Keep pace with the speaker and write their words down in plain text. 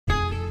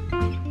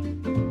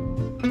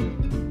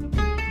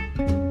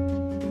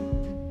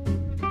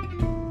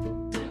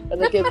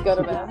the gift go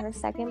to them. Her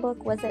second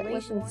book was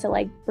to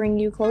like bring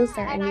you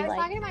closer, and I you was like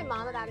talking to my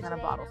mom about it On a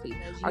today. bottle feed.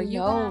 Are you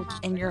know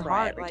in your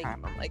heart every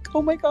time I'm like,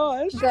 oh my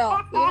gosh. Girl,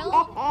 you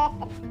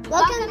know?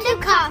 Welcome to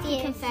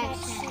Coffee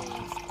Confessions.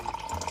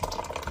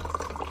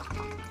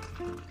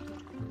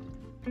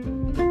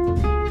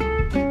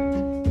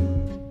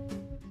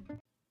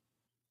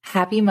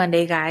 Happy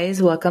Monday,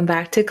 guys. Welcome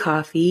back to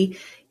Coffee.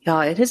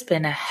 Y'all, it has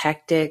been a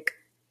hectic,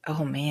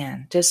 oh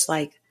man, just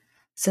like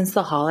since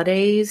the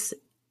holidays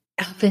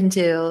up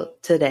until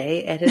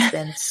today, it has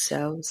been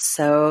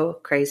so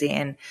crazy.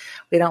 And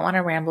we don't want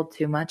to ramble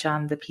too much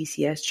on the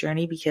PCS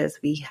journey because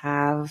we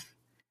have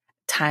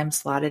time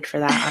slotted for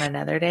that on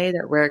another day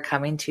that we're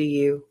coming to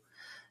you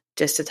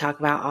just to talk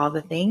about all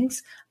the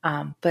things.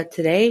 But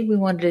today we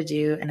wanted to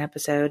do an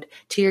episode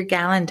to your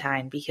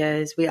Galentine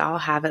because we all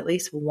have at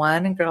least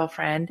one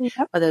girlfriend,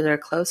 whether they're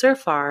close or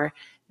far,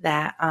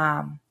 that,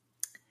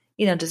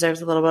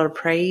 deserves a little bit of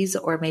praise,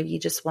 or maybe you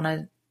just want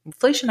to.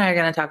 Felicia and I are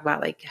going to talk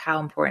about like how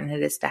important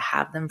it is to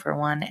have them for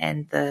one,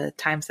 and the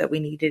times that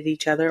we needed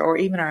each other, or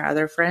even our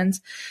other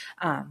friends.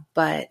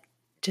 But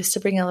just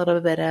to bring a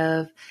little bit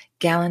of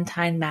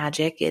Galentine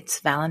magic, it's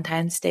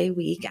Valentine's Day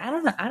week. I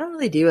don't know. I don't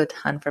really do a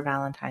ton for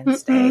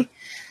Valentine's Day.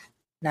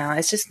 No,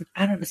 it's just,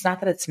 it's not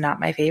that it's not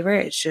my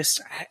favorite. It's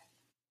just,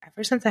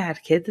 ever since I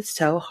had kids, it's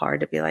so hard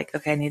to be like,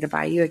 okay, I need to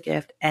buy you a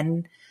gift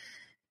and,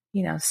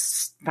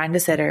 find a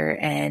sitter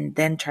and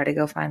then try to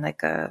go find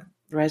like a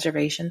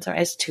reservation. So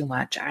it's too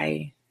much.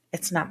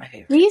 It's not my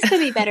favorite. We used to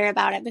be better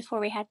about it before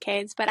we had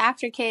kids, but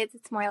after kids,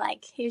 it's more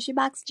like, here's your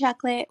box of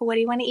chocolate. What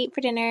do you want to eat for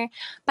dinner?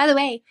 By the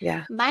way,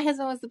 my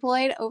husband was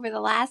deployed over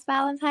the last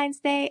Valentine's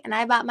Day, and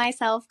I bought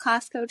myself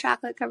Costco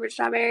chocolate covered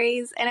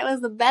strawberries, and it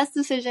was the best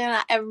decision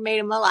I ever made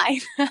in my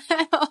life.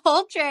 A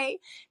whole tray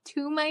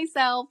to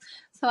myself.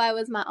 So I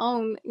was my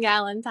own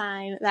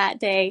Galentine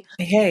that day.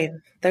 Hey,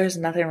 there's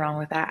nothing wrong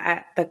with that.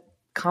 At the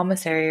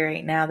commissary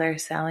right now, they're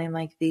selling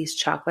like these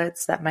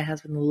chocolates that my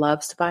husband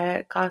loves to buy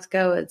at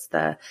Costco. It's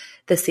the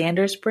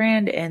Sanders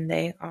brand, and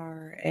they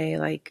are a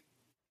like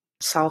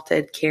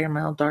salted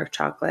caramel dark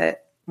chocolate,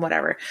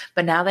 whatever.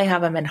 But now they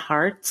have them in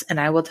hearts, and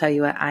I will tell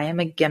you what, I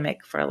am a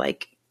gimmick for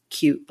like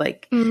cute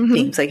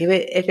things. Like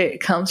if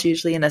it comes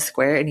usually in a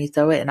square and you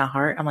throw it in a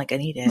heart, I'm like, I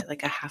need it.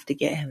 Like I have to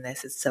get him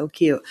this. It's so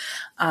cute.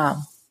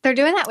 They're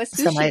doing that with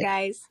sushi,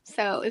 guys.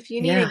 So if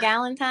you need a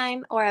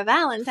Galentine or a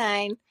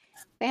Valentine,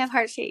 they have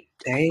heart shape.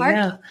 There you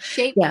go.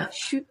 Shape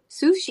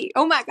sushi.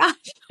 Oh my gosh.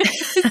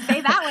 Say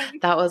that one.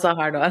 That was a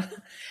hard one.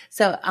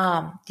 So,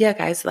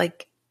 guys,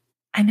 like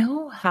I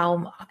know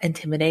how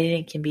intimidating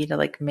it can be to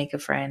like make a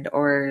friend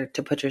or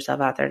to put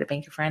yourself out there to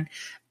make a friend,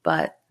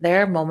 but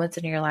there are moments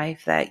in your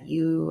life that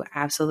you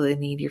absolutely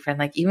need your friend.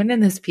 Like even in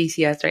this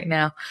PCS right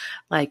now,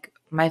 like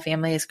my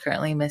family is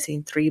currently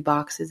missing 3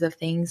 boxes of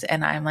things,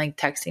 and I'm like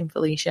texting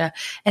Felicia,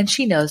 and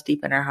she knows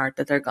deep in her heart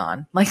that they're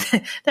gone. Like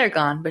they're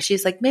gone, but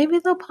she's like, maybe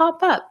they'll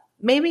pop up.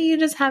 Maybe you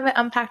just haven't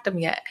unpacked them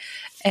yet.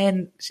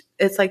 And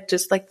it's like,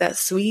 just like that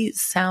sweet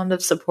sound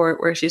of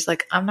support where she's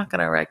like, I'm not going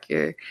to wreck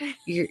your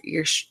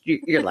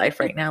life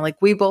right now.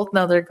 Like we both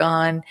know they're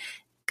gone.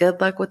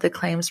 Good luck with the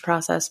claims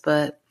process,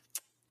 but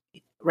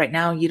right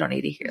now you don't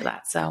need to hear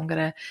that. So I'm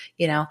going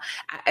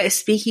to,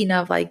 speaking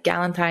of like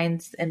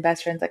Galentines and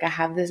best friends, like I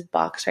have this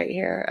box right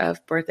here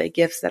of birthday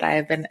gifts that I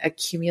have been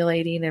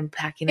accumulating and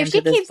packing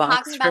into this box. If she keeps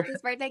talking about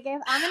this birthday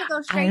gift, I'm going to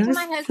go straight to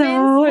my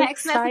husband's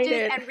text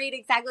messages and read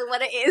exactly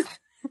what it is.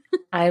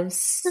 I'm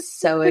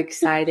so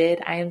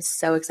excited. I am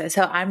so excited.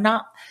 So I'm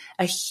not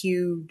a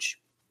huge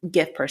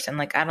gift person.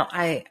 Like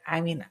I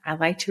mean, I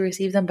like to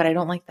receive them, but I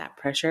don't like that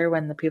pressure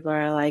when the people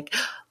are like,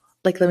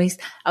 let me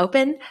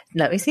open,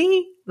 let me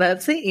see,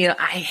 let's see. I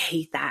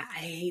hate that. I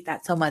hate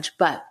that so much.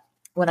 But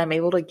when I'm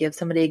able to give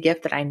somebody a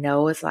gift that I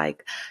know is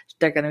like,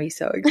 they're going to be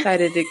so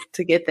excited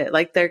to get that.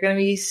 Like they're going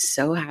to be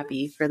so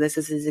happy for this.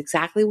 This is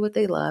exactly what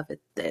they love.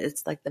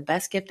 It's like the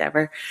best gift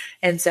ever.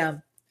 And so,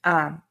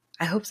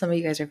 I hope some of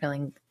you guys are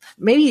feeling,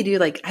 maybe you do.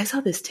 Like I saw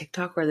this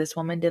TikTok where this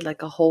woman did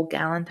like a whole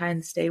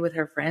Galentine's Day with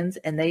her friends,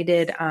 and they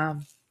did,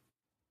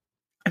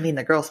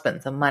 the girl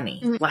spent some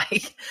money. Mm-hmm.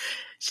 Like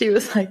she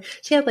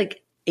had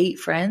like 8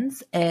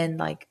 friends and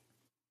like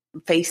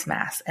face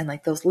masks and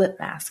like those lip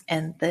masks,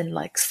 and then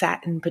like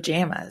satin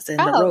pajamas and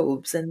the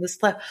robes and the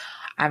stuff.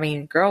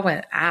 Girl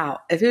went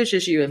out. If it was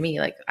just you and me,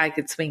 like I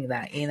could swing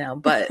that,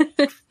 but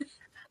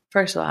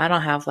first of all, I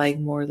don't have like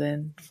more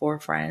than 4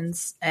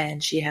 friends,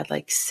 and she had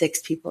like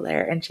 6 people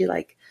there, and she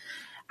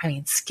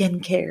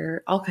skincare,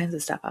 all kinds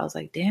of stuff. I was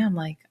like, damn,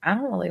 like I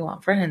don't really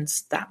want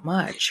friends that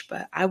much,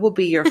 but I will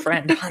be your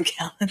friend on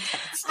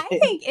Galentine's Day. I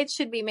think it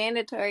should be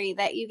mandatory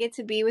that you get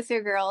to be with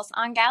your girls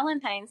on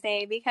Galentine's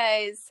Day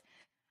because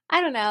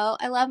I don't know,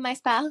 I love my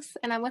spouse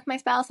and I'm with my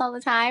spouse all the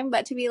time,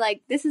 but to be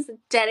like, this is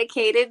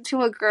dedicated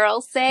to a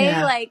girl's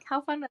day, like how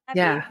fun would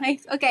that be?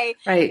 Like, okay,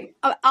 right.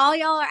 All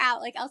y'all are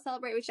out, like I'll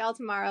celebrate with y'all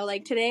tomorrow.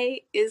 Like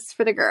today is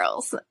for the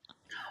girls.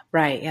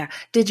 Right. Yeah.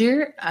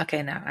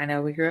 Okay, now I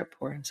know we grew up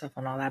poor and stuff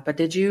and all that, but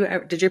did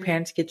your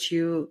parents get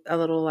you a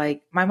little,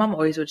 like, my mom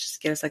always would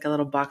just get us like a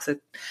little box of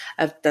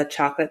the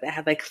chocolate that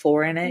had like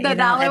 4 in it, The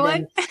dollar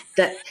one?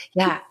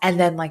 And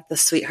then like the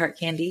sweetheart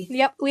candy.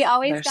 Yep. We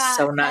always They're got,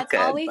 so not that's good,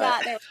 all we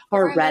but- got.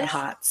 or Red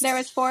Hots. There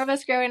was 4 of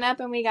us growing up,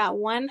 and we got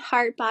 1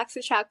 heart box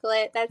of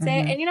chocolate. That's it.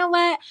 Mhm. And you know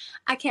what?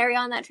 I carry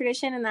on that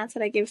tradition, and that's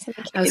what I give to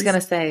my kids. I was going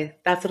to say,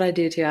 that's what I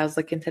do too. I was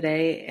looking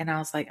today and I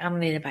was like, I don't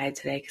need to buy it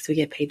today because we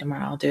get paid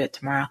tomorrow. I'll do it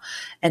tomorrow.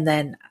 And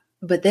then,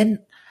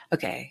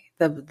 okay,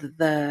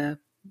 the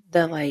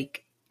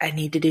like, I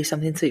need to do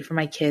something sweet for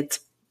my kids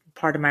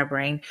part of my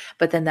brain.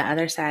 But then the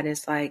other side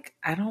is like,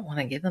 I don't want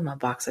to give them a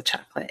box of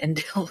chocolate and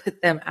deal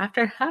with them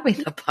after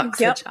having a box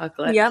of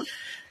chocolate. Yep.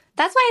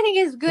 That's why I think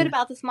it's good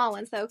about the small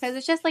ones, though, because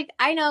it's just like,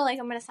 I know, like,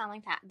 I'm going to sound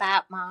like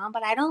that mom,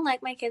 but I don't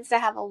like my kids to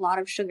have a lot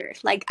of sugar.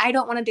 Like, I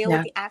don't want to deal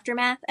with the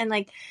aftermath, and,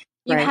 like,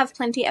 you have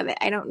plenty of it.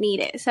 I don't need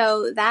it.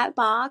 So that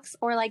box,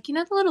 or, like, you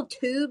know the little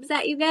tubes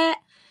that you get,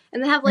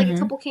 and they have, like, a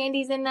couple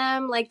candies in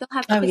them, like, they'll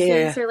have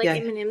Kisses or, like,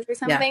 M&Ms or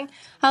something.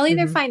 I'll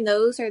either find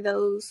those or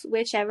those,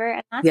 whichever,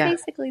 and that's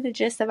basically the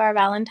gist of our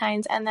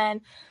Valentine's, and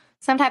then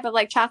some type of,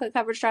 like,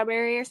 chocolate-covered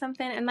strawberry or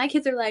something, and my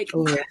kids are like...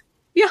 Oh, yeah.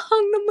 You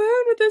hung the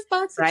moon with this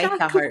box of chocolate.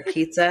 The heart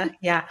pizza.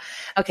 Yeah.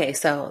 Okay,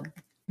 so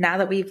now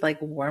that we've like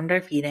warmed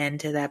our feet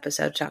into the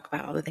episode, talk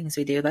about all the things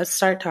we do, let's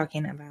start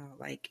talking about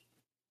like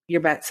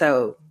your bet.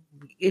 So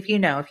if you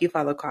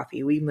follow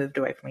Coffee, we moved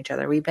away from each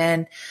other. We've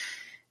been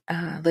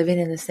living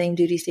in the same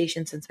duty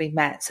station since we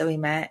met. So we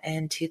met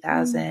in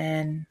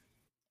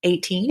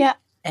 2018. Yeah.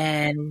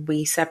 And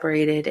we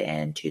separated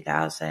in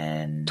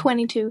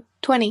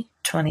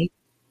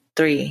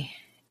 2023.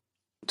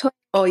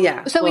 Oh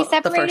yeah. So we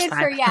separated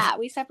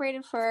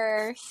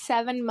for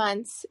 7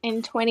 months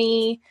in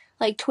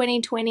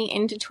 2020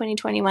 into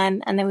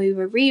 2021, and then we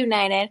were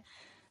reunited,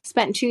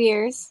 spent 2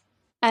 years,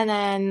 and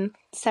then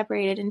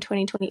separated in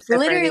 2020.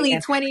 Literally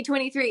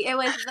 2023. It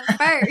was the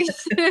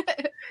first.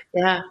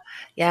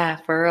 Yeah,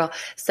 for real.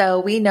 So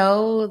we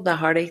know the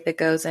heartache that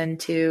goes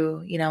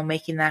into,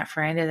 making that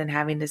friend and then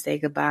having to say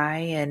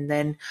goodbye, and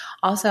then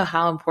also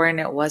how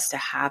important it was to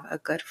have a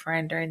good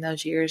friend during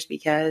those years,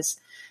 because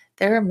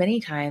there were many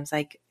times,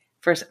 like,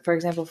 for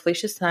example,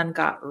 Felicia's son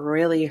got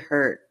really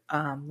hurt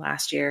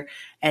last year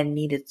and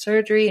needed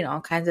surgery and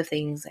all kinds of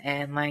things.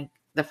 And, like,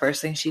 the first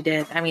thing she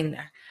did, I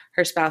mean,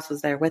 her spouse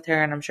was there with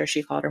her, and I'm sure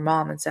she called her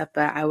mom and stuff,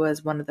 but I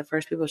was one of the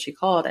first people she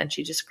called, and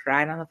she just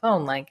cried on the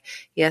phone, like,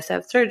 he has to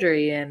have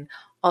surgery and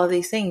all of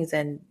these things.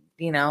 And,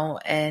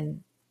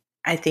 and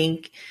I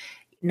think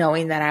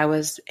knowing that I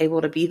was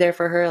able to be there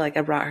for her, like,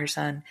 I brought her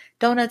son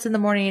donuts in the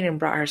morning and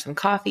brought her some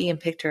coffee and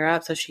picked her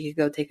up so she could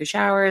go take a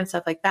shower and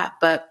stuff like that.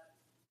 But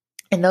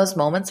in those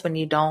moments when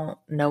you don't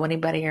know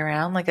anybody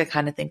around, like, I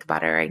kind of think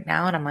about it right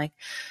now, and I'm like,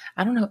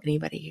 I don't know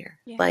anybody here.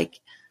 Yeah. Like,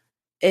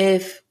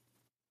 if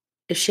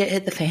shit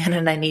hit the fan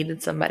and I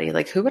needed somebody,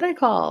 like, who would I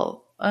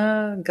call?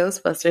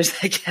 Ghostbusters,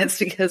 I guess,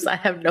 because I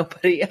have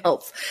nobody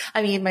else.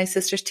 I mean, my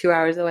sister's 2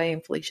 hours away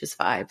and Felicia's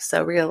 5.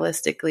 So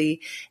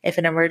realistically, if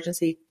an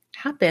emergency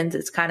happens,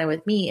 it's kind of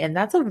with me. And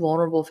that's a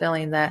vulnerable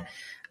feeling that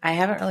I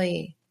haven't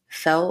really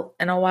felt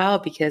in a while,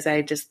 because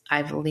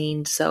I've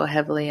leaned so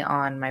heavily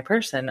on my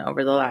person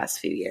over the last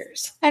few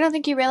years. I don't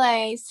think you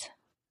realize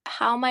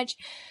how much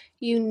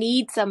you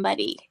need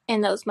somebody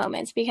in those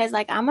moments, because,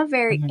 like, I'm a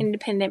very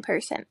independent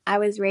person. I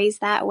was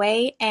raised that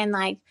way, and,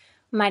 like,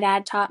 my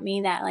dad taught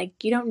me that,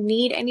 like, you don't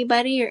need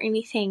anybody or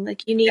anything.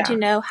 Like, you need to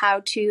know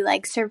how to,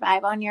 like,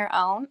 survive on your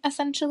own,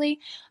 essentially.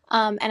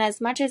 And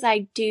as much as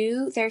I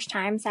do, there's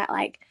times that,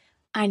 like,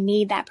 I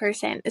need that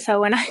person.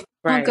 So when I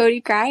saw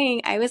Cody crying,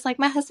 I was like,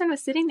 my husband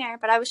was sitting there,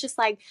 but I was just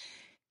like,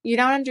 you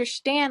don't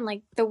understand,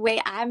 like, the way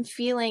I'm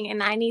feeling,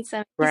 and I need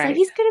some. He's like,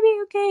 he's gonna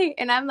be okay.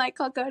 And I'm like,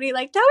 call Cody,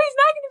 like, Toby's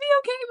not gonna be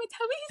okay, but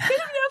Toby's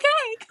gonna be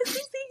okay, because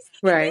he's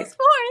 4 and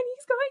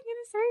he's going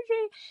into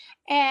surgery.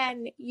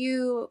 And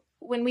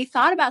when we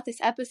thought about this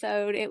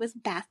episode, it was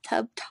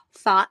bathtub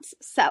thoughts.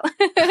 So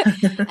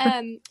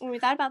when we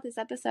thought about this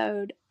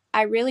episode,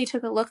 I really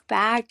took a look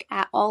back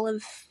at all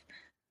of,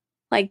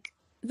 like,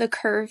 the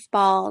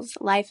curveballs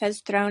life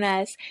has thrown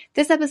us.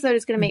 This episode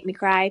is going to make me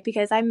cry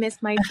because I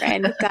miss my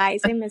friend.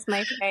 Guys, I miss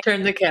my friend.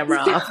 Turn the camera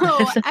off.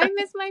 I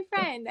miss my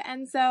friend.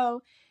 And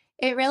so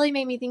it really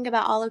made me think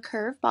about all the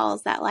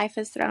curveballs that life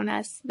has thrown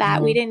us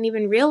that we didn't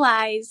even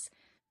realize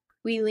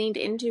we leaned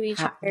into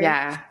each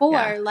other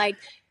for. Like,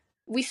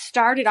 we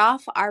started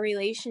off our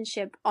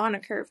relationship on a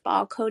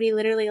curveball. Cody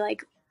literally,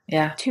 like,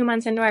 2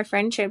 months into our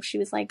friendship, she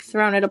was, like,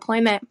 thrown a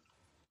deployment.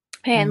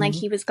 And like,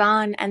 he was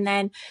gone, and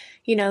then,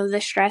 the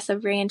stress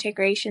of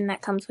reintegration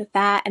that comes with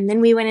that. And then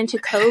we went into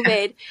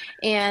COVID,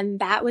 and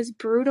that was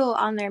brutal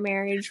on their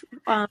marriage.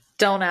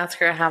 Don't ask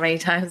her how many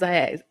times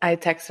I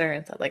text her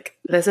and said, like,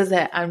 this is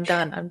it. I'm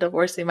done. I'm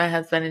divorcing my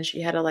husband. And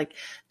she had to, like,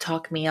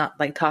 talk me up,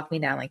 like, talk me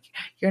down. Like,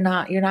 you're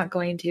not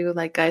going to,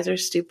 like, guys are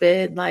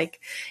stupid. Like,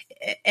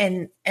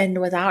 and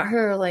without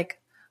her, like,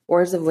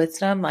 words of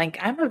wisdom, like,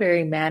 I'm a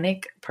very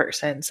manic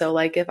person. So,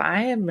 like, if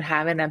I am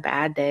having a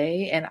bad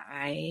day and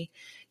I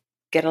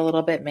get a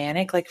little bit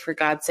manic. Like, for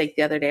God's sake,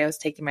 the other day I was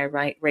taking my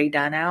Ray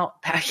Dunn out,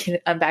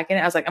 unpacking it.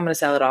 I was like, I'm going to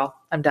sell it all.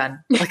 I'm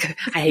done. Like,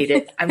 I hate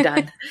it. I'm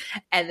done.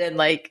 And then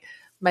like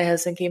my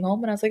husband came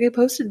home and I was like, I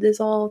posted this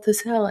all to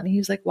sell. And he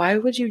was like, why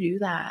would you do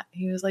that?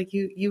 He was like,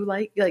 you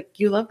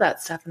you love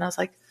that stuff. And I was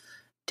like,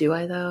 do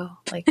I though?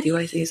 Like, do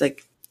I? He's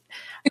like,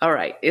 all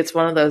right, it's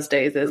one of those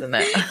days, isn't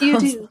it?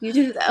 You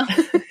do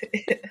though.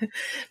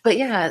 But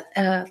yeah,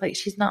 like,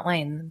 she's not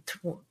lying.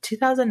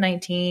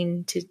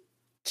 2019 to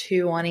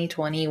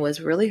 2020 was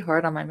really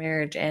hard on my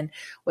marriage, and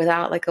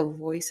without like a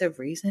voice of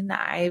reason,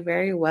 I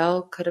very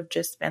well could have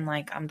just been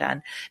like, I'm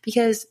done.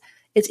 Because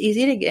it's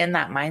easy to get in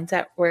that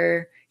mindset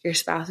where your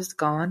spouse is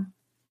gone,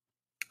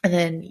 and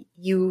then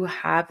you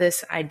have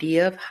this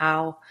idea of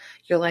how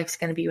your life's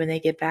going to be when they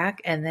get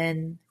back, and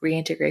then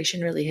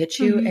reintegration really hits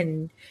you,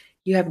 and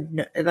you have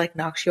it like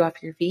knocks you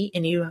off your feet,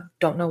 and you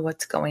don't know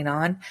what's going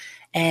on.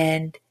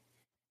 And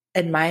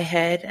in my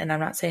head, and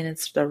I'm not saying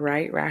it's the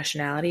right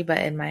rationality, but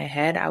in my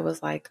head, I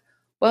was like,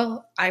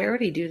 well, I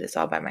already do this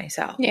all by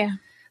myself. Yeah.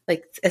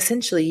 Like,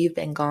 essentially, you've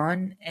been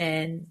gone,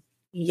 and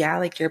yeah,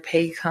 like, your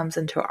pay comes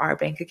into our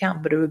bank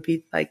account, but it would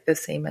be like the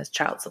same as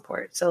child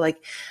support. So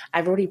like,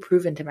 I've already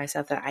proven to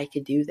myself that I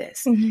could do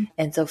this.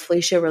 And so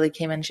Felicia really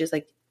came in and she's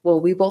like,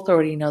 well, we both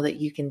already know that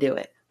you can do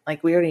it.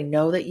 Like, we already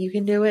know that you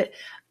can do it,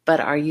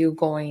 but are you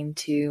going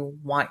to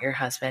want your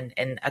husband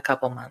in a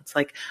couple months?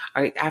 Like,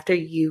 after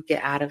you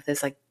get out of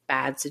this like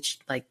bad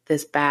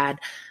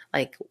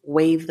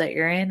wave that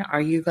you're in,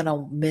 are you going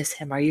to miss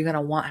him? Are you going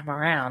to want him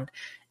around?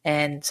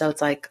 And so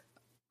it's like,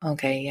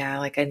 okay, yeah,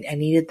 like I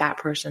needed that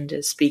person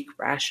to speak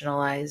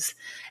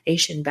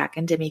rationalization back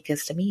into me,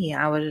 because to me,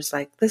 I was just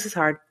like, this is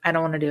hard. I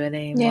don't want to do it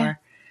anymore.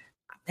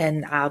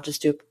 And I'll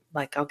just do,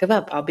 like, I'll give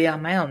up. I'll be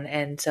on my own.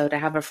 And so to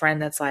have a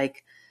friend that's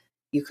like,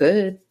 you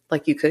could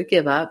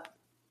give up,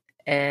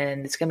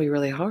 and it's going to be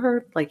really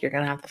hard. Like, you're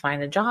going to have to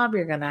find a job.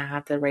 You're going to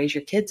have to raise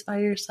your kids by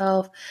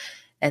yourself.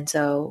 And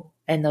so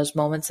in those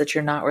moments that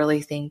you're not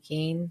really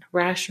thinking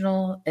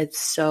rational, it's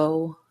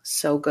so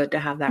good to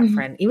have that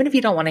friend, even if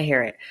you don't want to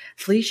hear it.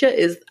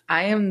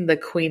 I am the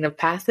queen of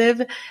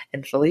passive,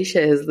 and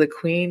Felicia is the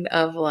queen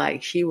of,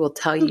 like, she will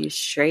tell you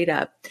straight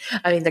up.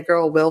 I mean, the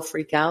girl will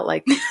freak out.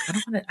 Like,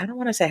 I don't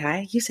want to say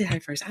hi. You say hi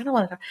first. I don't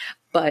want to.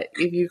 But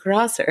if you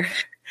cross her,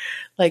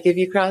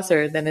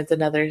 then it's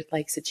another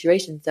like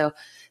situation. So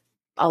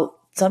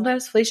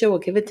sometimes Felicia will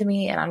give it to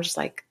me, and I'm just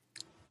like,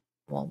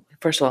 well,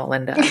 first of all,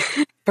 Linda,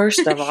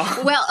 first of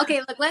all. Well, okay,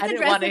 look, let's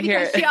address it,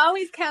 because she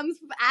always comes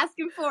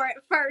asking for it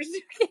first.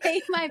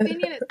 Okay, my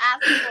opinion is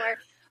asking for it.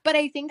 But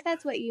I think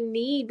that's what you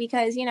need,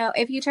 because, you know,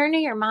 if you turn to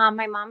your mom,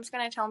 my mom's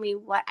going to tell me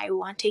what I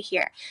want to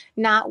hear,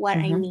 not what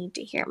I need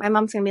to hear. My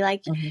mom's going to be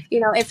like, you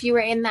know, if you were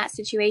in that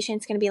situation,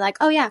 it's going to be like,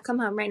 oh yeah, come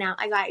home right now.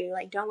 I got you.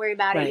 Like, don't worry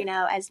about it. You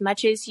know, as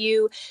much as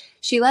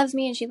she loves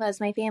me and she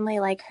loves my family,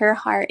 like, her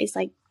heart is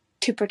like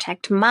to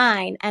protect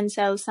mine. And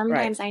so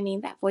sometimes I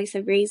need that voice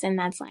of reason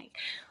that's like,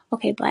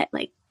 okay, but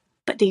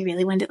do you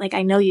really want to, like,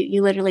 I know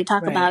you literally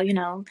talk about, you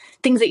know,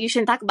 things that you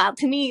shouldn't talk about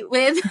to me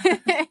with,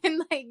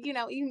 and like, you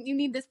know, you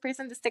need this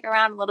person to stick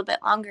around a little bit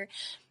longer.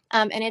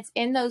 And it's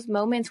in those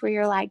moments where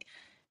you're like,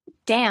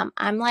 damn,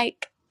 I'm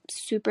like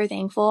super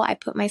thankful I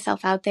put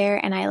myself out there,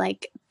 and I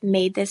like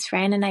made this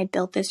friend, and I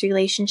built this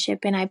relationship,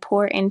 and I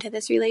pour into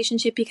this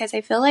relationship, because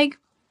I feel like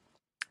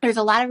there's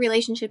a lot of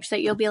relationships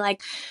that you'll be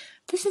like,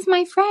 this is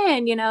my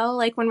friend, you know,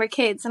 like when we're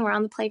kids and we're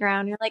on the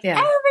playground, you're like,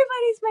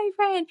 everybody's my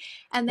friend.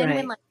 And then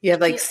when like you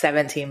have like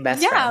 17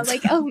 best friends.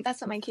 Like, oh,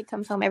 that's what my kid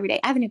comes home every day.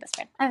 I have a new best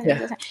friend. And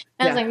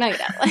I was like, no, you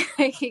don't.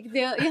 Like,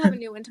 you have a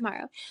new one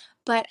tomorrow.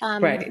 But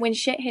when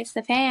shit hits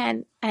the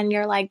fan and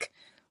you're like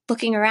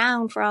looking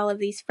around for all of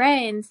these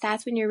friends,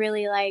 that's when you're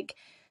really like,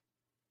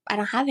 I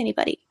don't have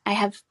anybody. I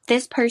have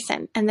this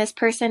person, and this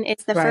person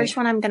is the first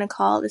one I'm going to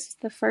call. This is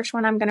the first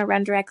one I'm going to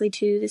run directly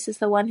to. This is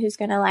the one who's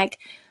going to like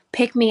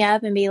pick me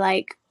up and be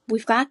like,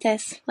 we've got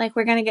this. Like,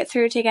 we're going to get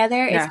through it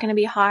together. It's going to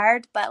be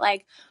hard, but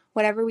like,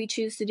 whatever we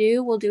choose to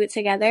do, we'll do it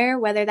together.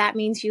 Whether that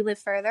means you live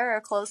further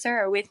or closer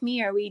or with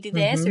me, or we do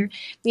this, or,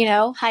 you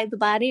know, hide the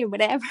body or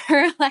whatever.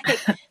 Like,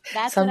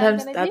 that's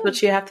sometimes that's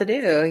what you have to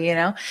do, you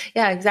know?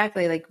 Yeah,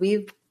 exactly. Like,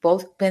 we've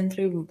both been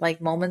through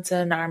like moments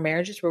in our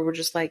marriages where we're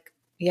just like,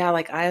 yeah,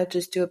 like, I'll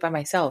just do it by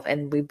myself.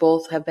 And we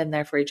both have been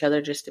there for each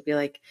other, just to be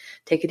like,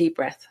 take a deep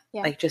breath.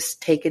 Like, just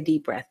take a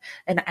deep breath.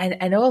 And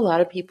I know a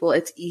lot of people,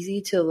 it's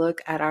easy to look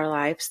at our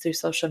lives through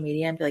social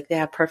media and be like, they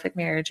have perfect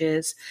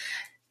marriages.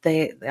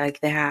 They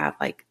have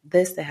like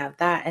this, they have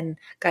that. And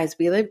guys,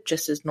 we live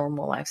just as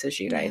normal lives as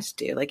you guys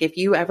do. Like, if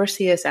you ever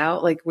see us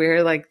out, like,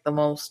 we're like the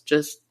most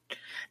just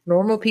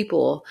normal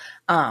people.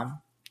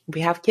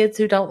 We have kids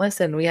who don't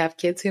listen. We have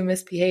kids who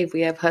misbehave.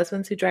 We have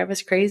husbands who drive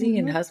us crazy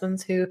and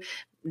husbands who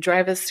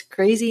drive us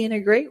crazy in a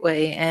great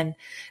way. And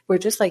we're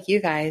just like you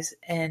guys.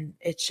 And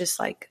it's just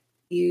like,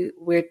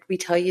 we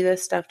tell you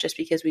this stuff just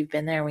because we've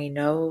been there. We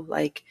know,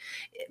 like,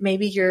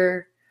 maybe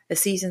you're a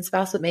seasoned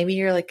spouse, but maybe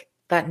you're like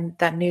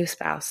that new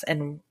spouse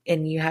and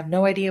you have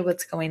no idea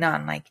what's going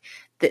on, like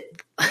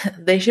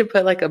they should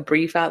put like a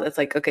brief out that's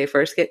like, okay,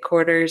 first get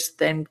quarters,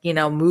 then,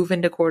 move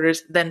into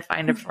quarters, then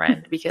find a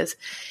friend because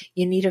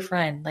you need a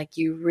friend. Like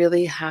you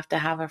really have to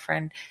have a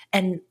friend,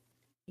 and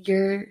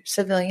your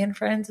civilian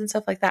friends and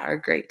stuff like that are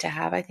great to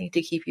have, I think,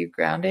 to keep you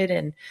grounded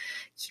and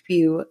keep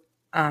you,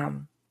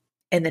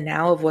 in the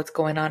now of what's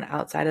going on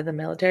outside of the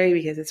military,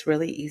 because it's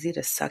really easy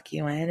to suck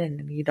you in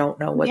and you don't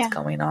know what's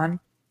going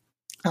on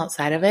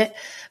outside of it.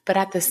 But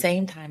at the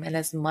same time, and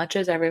as much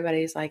as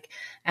everybody's like,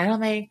 I don't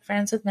make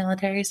friends with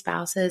military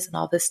spouses and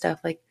all this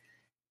stuff, like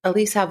at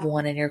least have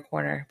one in your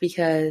corner,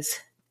 because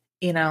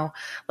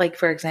like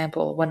for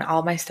example, when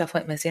all my stuff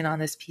went missing on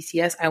this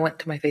PCS, I went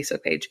to my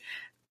Facebook page.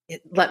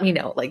 Let me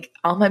know, like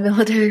all my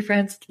military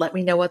friends, let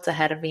me know what's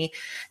ahead of me.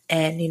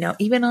 And,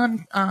 even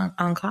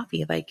on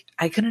coffee, like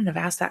I couldn't have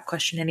asked that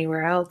question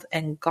anywhere else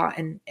and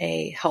gotten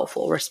a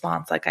helpful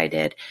response like I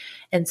did.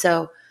 And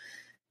so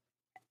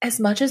as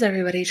much as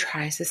everybody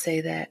tries to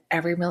say that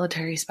every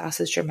military spouse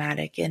is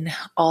dramatic and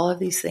all of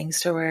these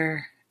things to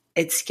where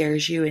it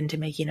scares you into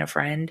making a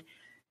friend,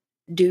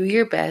 do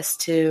your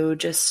best to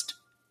just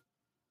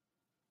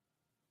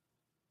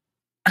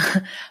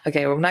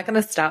okay, well, I'm not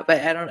going to stop, but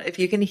I don't know if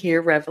you can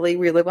hear Reveille.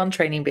 We live on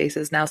training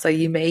bases now, so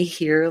you may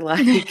hear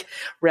like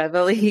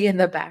Reveille in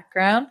the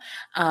background.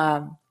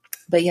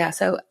 But yeah,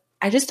 so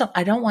I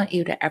don't want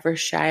you to ever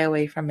shy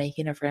away from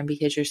making a friend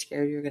because you're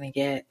scared you're going to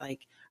get like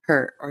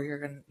hurt, or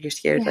you're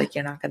scared like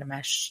you're not going to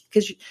mesh,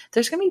 because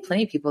there's going to be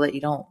plenty of people that you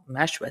don't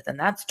mesh with, and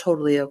that's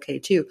totally okay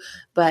too.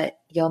 But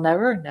you'll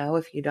never know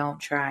if you don't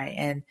try.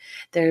 And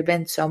there have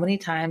been so many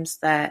times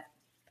that,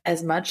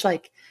 as much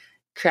like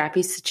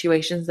crappy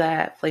situations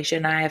that Felicia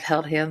and I have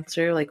held hands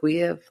through, like we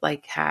have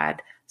like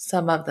had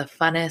some of the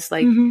funnest,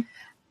 like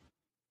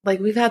like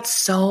we've had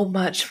so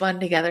much fun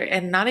together,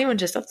 and not even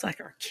just us, like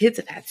our kids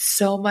have had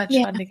so much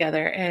fun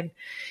together. And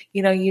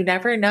you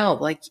never know,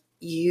 like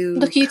you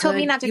told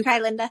me not to cry,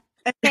 Linda.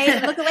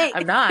 Okay, look away.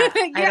 I'm not. I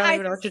don't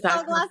even know what you're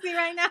talking about. So glossy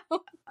right now.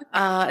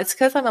 It's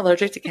because I'm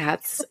allergic to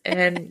cats,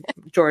 and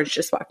George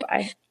just walked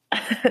by.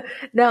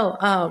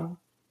 No,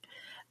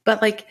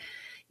 but like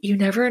you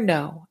never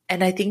know.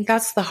 And I think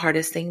that's the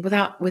hardest thing with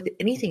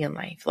anything in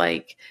life.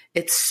 Like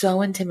it's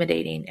so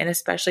intimidating, and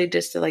especially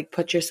just to like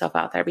put yourself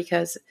out there,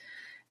 because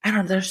I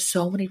don't know, there's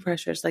so many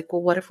pressures. Like,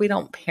 well, what if we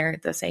don't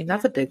parent the same?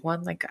 That's a big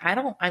one. Like,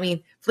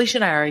 Felicia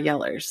and I are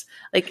yellers.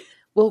 Like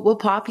we'll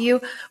pop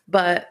you,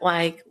 but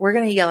like, we're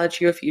going to yell at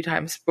you a few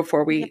times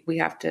before we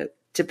have to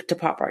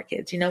pop our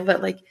kids,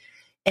 but like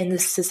in the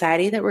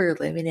society that we're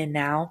living in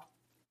now,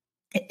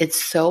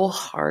 it's so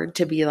hard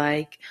to be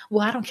like,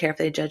 well, I don't care if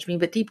they judge me,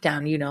 but deep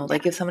down,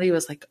 like if somebody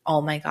was like,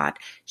 oh my God,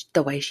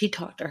 the way she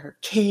talked to her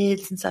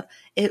kids and stuff,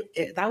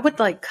 that would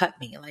like cut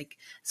me. Like,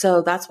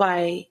 so that's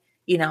why,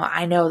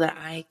 I know that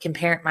I can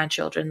parent my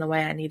children the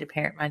way I need to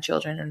parent my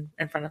children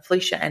in front of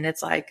Felicia. And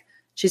it's like,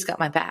 she's got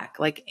my back.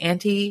 Like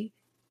Auntie,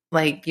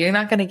 like you're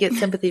not going to get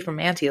sympathy from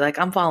Auntie. Like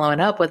I'm following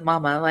up with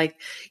Mama, like,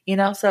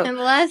 so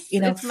unless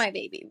it's my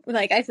baby.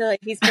 Like, I feel like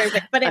he's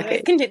perfect, but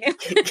anyways, continue.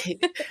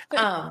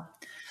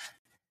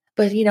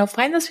 But,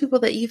 find those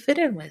people that you fit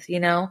in with,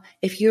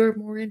 if you're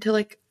more into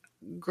like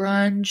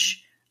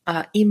grunge,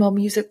 emo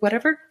music,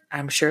 whatever,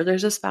 I'm sure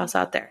there's a spouse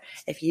out there.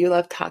 If you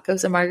love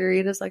tacos and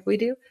margaritas like we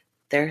do,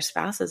 there are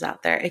spouses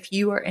out there. If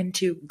you are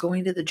into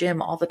going to the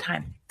gym all the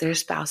time, there are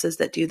spouses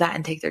that do that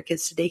and take their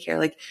kids to daycare.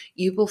 Like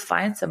you will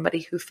find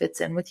somebody who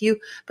fits in with you,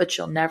 but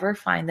you'll never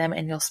find them,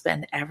 and you'll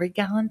spend every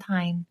gallon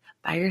time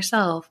by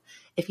yourself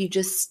if you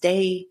just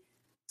stay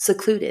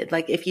secluded.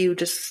 Like if you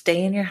just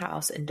stay in your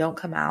house and don't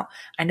come out.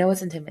 I know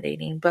it's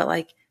intimidating, but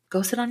like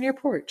go sit on your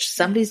porch.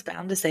 Somebody's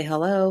bound to say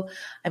hello.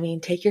 I mean,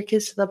 take your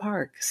kids to the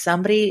park.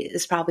 Somebody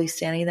is probably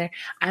standing there.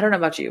 I don't know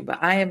about you,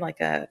 but I am like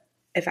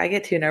if I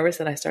get too nervous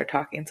and I start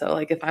talking. So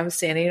like if I'm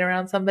standing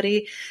around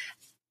somebody,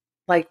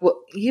 like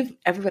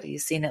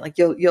everybody's seen it. Like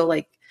you'll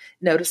like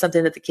notice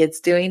something that the kid's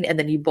doing, and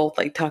then you both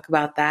like talk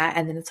about that,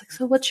 and then it's like,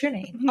 so what's your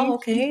name? Oh,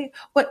 okay.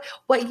 What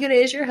unit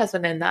is your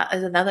husband in? That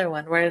is another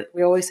one where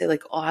we always say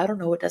like, oh, I don't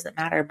know, it doesn't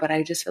matter, but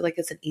I just feel like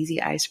it's an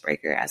easy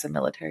icebreaker as a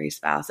military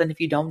spouse. And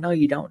if you don't know,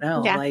 you don't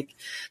know. Yeah. Like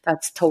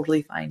that's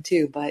totally fine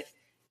too, but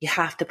you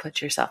have to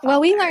put yourself out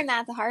Well, we there. learned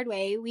that the hard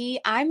way.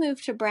 I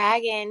moved to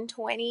Bragg in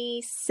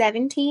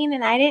 2017,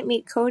 and I didn't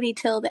meet Cody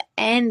till the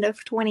end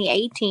of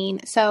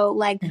 2018. So,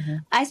 like,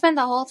 I spent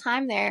the whole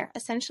time there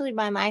essentially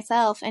by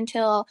myself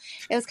until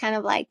it was kind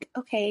of like,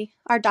 okay,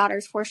 our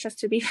daughters forced us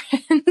to be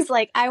friends.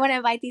 Like, I want to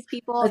invite these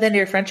people. But then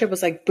your friendship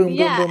was like boom, boom,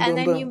 boom, boom, and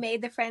then boom. you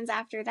made the friends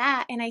after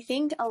that. And I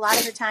think a lot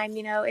of the time,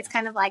 it's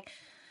kind of like,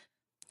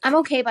 I'm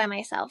okay by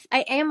myself.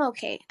 I am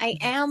okay. I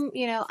am,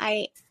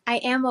 I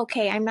am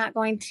okay. I'm not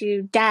going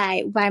to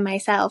die by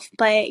myself,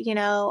 but,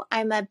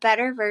 I'm a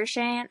better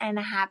version and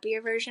a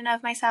happier version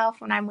of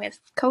myself when I'm with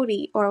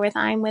Cody or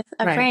I'm with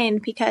a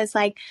friend, because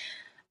like,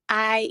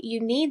 you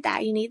need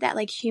that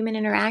like human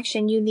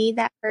interaction. You need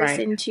that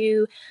person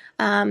to,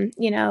 not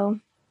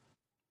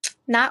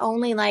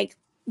only like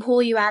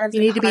pull you out of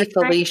You need to be hard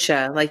time.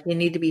 Felicia. Like, you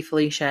need to be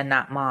Felicia and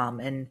not mom.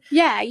 And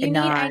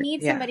I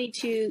need somebody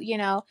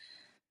to,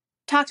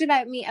 talk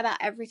about me about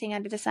everything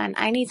under the sun.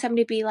 I need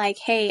somebody to be like,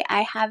 hey,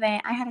 I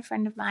had a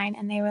friend of mine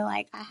and they were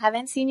like, I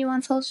haven't seen you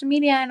on social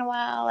media in a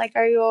while. Like,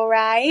 are you all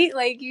right?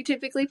 Like, you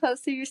typically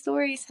post to your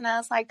stories. And I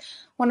was like,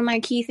 one of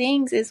my key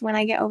things is when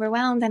I get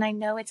overwhelmed, and I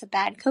know it's a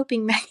bad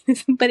coping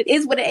mechanism, but it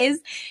is what it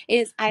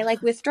is I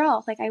like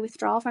withdraw. Like, I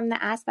withdraw from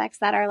the aspects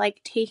that are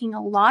like taking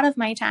a lot of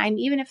my time,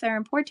 even if they're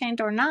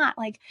important or not.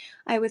 Like,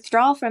 I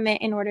withdraw from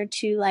it in order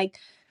to like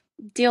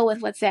deal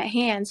with what's at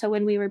hand. So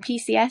when we were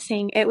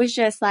PCSing, it was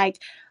just like,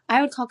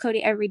 I would call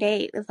Cody every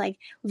day. It was like,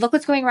 look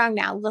what's going wrong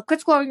now. Look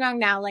what's going wrong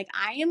now. Like,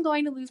 I am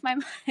going to lose my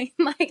mind.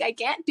 Like, I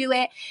can't do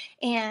it.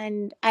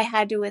 And I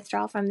had to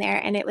withdraw from there.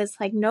 And it was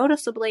like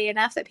noticeably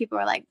enough that people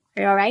were like,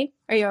 are you all right?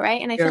 Are you all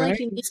right? And I feel like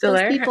you need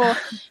those people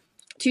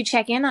to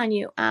check in on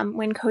you.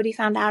 When Cody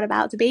found out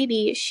about the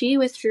baby, she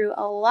withdrew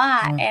a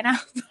lot. And I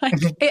was like,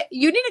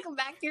 you need to come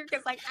back here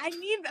because like, I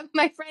need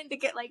my friend to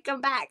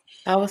come back.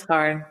 That was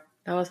hard.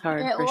 That was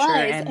hard for sure.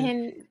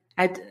 And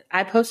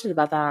I posted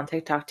about that on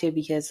TikTok too,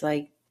 because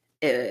like,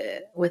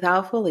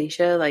 without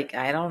Felicia, like,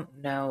 I don't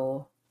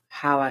know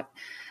how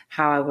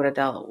I would have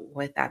dealt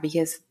with that,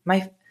 because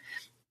my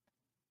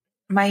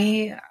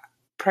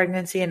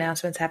pregnancy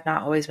announcements have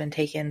not always been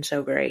taken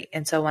so great.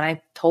 And so when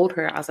I told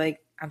her, I was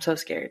like, I'm so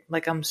scared.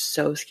 Like, I'm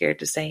so scared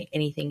to say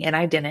anything. And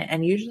I didn't.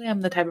 And usually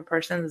I'm the type of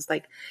person that's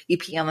like, you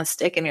pee on the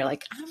stick and you're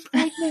like, I'm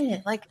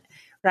pregnant. Like,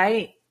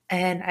 right.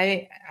 And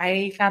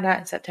I found out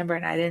in September,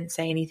 and I didn't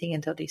say anything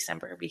until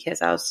December,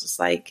 because I was just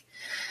like,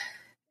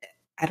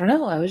 I don't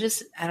know.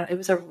 It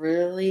was a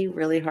really,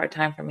 really hard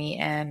time for me.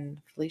 And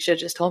Felicia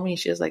just told me,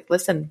 she was like,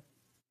 listen,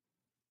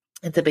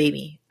 it's a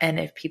baby. And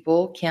if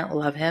people can't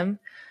love him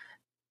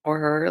or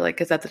her, like,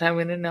 cause at the time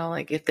we didn't know,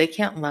 like, if they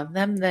can't love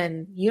them,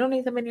 then you don't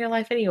need them in your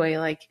life anyway.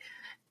 Like,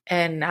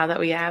 and now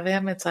that we have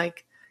him, it's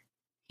like,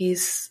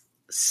 he's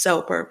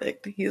so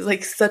perfect. He's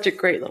like such a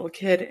great little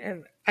kid.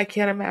 And I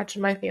can't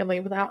imagine my family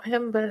without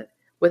him, but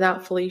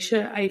without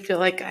Felicia, I feel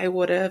like I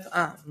would have,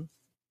 I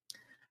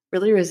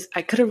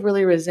could have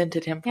really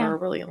resented him for a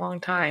really long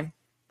time.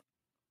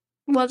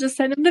 Well, just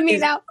send him to me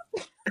now.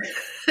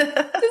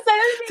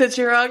 Since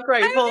you're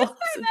ungrateful. My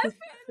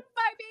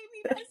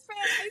baby best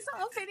friend. I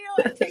saw a video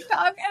on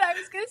TikTok and I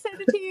was going to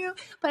send it to you,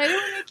 but I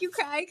didn't want to make you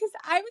cry because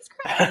I was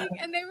crying,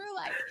 and they were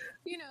like,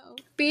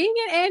 being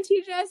an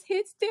auntie just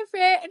hits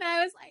different. And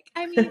I was like,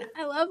 I mean,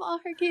 I love all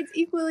her kids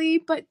equally,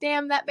 but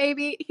damn, that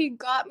baby, he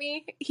got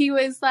me. He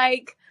was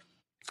like,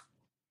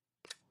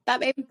 that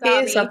baby got me. He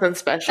is something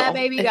special. That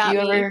baby got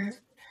me.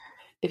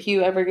 If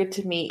you ever get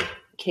to meet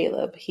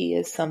Caleb, he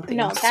is something.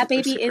 No, that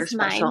baby is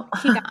special.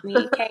 Mine. He got me.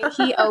 Okay,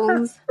 he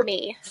owns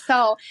me.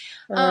 So,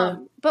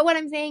 but what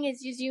I'm saying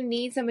is, you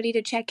need somebody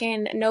to check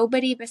in.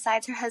 Nobody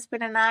besides her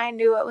husband and I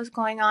knew what was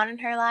going on in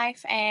her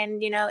life,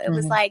 and it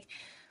was like,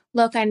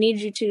 look, I need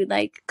you to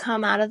like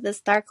come out of this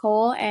dark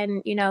hole,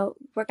 and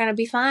we're gonna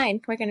be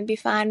fine. We're gonna be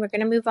fine. We're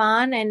gonna move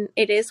on, and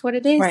it is what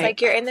it is. Right. Like,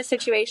 you're in this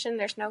situation.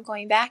 There's no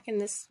going back,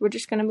 and we're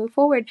just gonna move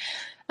forward.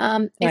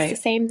 It's the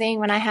same thing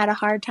when I had a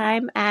hard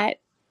time at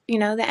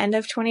the end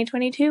of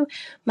 2022.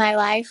 My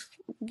life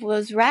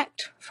was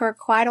wrecked for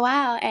quite a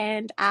while,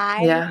 and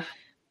I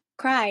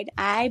cried.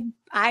 I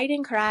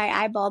didn't cry.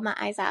 I bawled my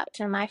eyes out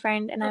to my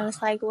friend, and I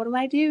was like, what do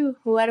I do?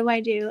 What do I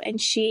do? And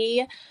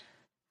she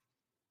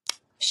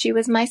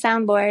was my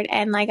soundboard,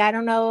 and like, I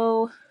don't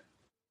know.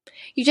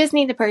 You just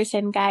need the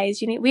person,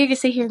 guys. We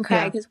just sit here and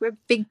cry because we're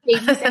big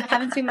babies, and I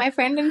haven't seen my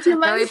friend in 2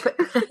 months.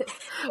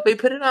 We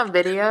put it on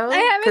video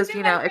because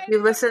if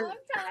you listen,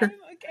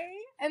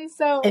 and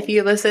so if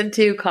you listen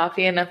to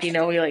Coffee enough, we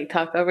like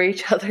talk over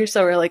each other.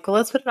 So we're like, well,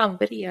 let's put it on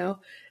video.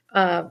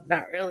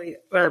 Not really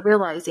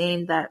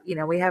realizing that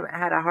we haven't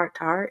had a heart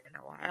to heart in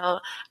a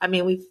while. I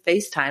mean, we've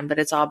FaceTime, but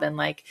it's all been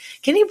like,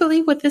 can you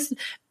believe what this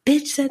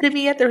bitch said to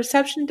me at the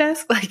reception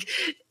desk? Like,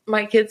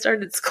 my kids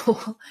started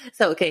school.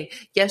 So, okay,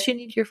 yes, you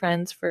need your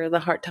friends for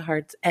the heart to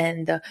hearts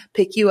and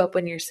pick you up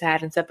when you're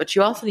sad and stuff, but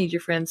you also need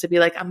your friends to be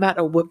like, I'm about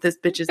to whoop this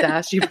bitch's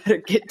ass. You better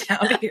get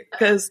down here.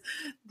 Because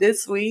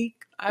this week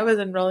I was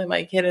enrolling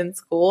my kid in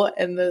school,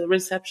 and the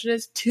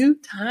receptionist two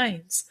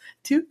times.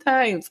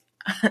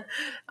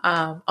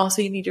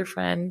 Also, you need your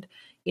friend,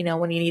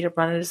 when you need to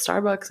run into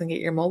Starbucks and get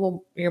your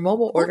mobile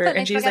order.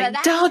 And she's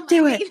like, don't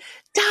do it.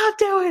 Don't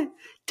do it.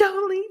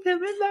 Don't leave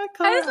him in that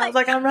car. I was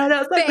like, I'm right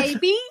outside.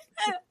 Baby,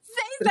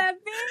 say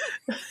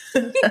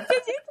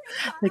something.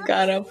 I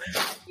got him.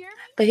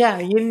 But yeah,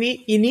 you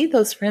need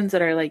those friends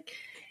that are like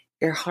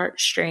your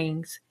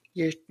heartstrings,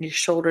 your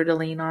shoulder to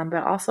lean on,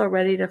 but also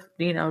ready to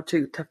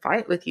to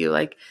fight with you.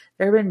 Like,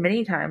 there have been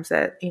many times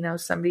that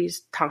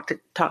somebody's talked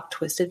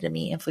twisted to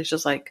me, and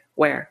Felicia's like,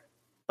 where,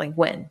 like,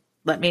 when?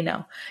 Let me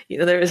know.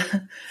 There was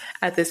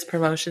at this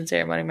promotion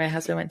ceremony my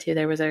husband went to,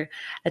 there was a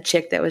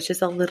chick that was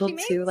just a little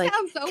too like,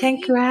 so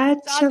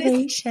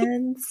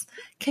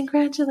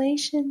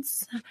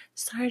congratulations,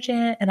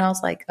 Sergeant. And I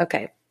was like,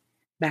 okay,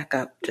 back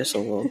up just a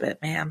little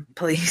bit, ma'am,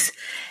 please.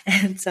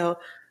 And so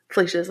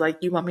Felicia's like,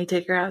 you want me to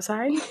take her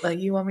outside? Like,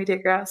 you want me to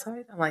take her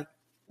outside? I'm like,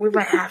 We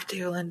might have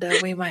to, Linda.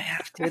 We might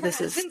have to.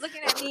 This is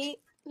looking at me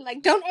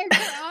like, don't anchor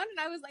on. And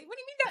I was like, what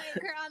do you mean don't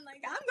anchor on?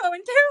 Like, I'm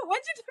going too.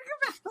 What you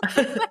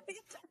talking about?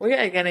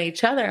 we're getting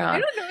each other on. I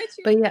don't know what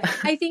you. But yeah,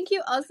 I think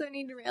you also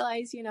need to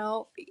realize,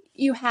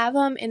 you have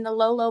them in the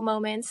low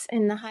moments,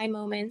 in the high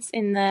moments,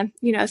 in the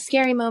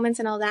scary moments,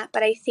 and all that.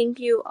 But I think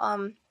you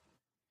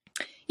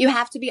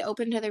have to be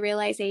open to the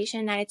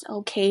realization that it's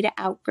okay to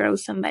outgrow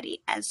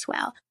somebody as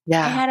well.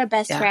 Yeah. I had a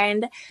best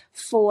friend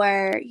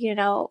for,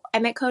 I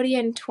met Cody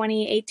in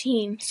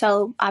 2018.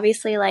 So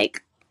obviously,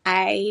 like,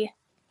 I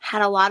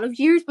had a lot of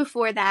years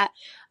before that.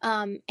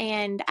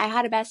 And I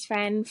had a best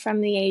friend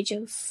from the age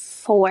of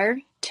 4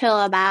 till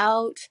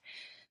about,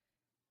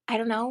 I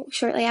don't know,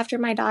 shortly after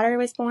my daughter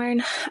was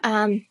born.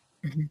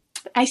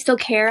 I still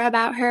care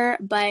about her,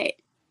 but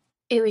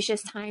it was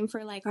just time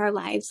for like our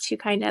lives to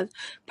kind of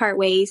part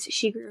ways.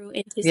 She grew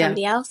into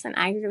somebody else and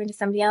I grew into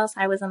somebody else.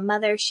 I was a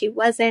mother. She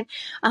wasn't.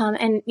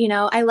 And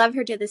I love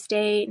her to this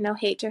day. No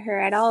hate to her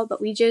at all, but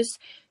we just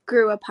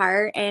grew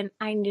apart, and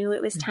I knew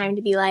it was time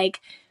to be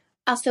like,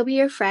 I'll still be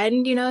your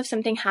friend. If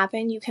something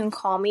happened, you can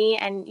call me,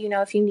 and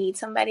if you need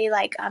somebody,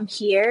 like, I'm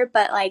here.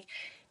 But like,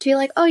 to be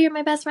like, oh, you're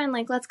my best friend,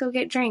 like, let's go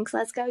get drinks,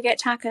 let's go get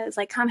tacos,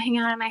 like, come hang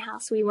out at my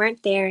house. We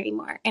weren't there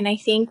anymore. And I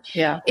think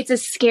it's a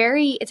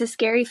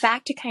scary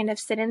fact to kind of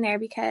sit in there,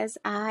 because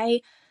our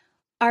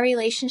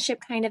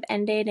relationship kind of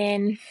ended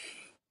in,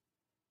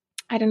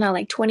 I don't know,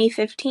 like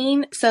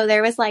 2015. So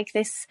there was like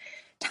this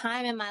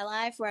time in my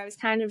life where I was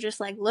kind of just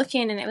like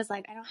looking, and it was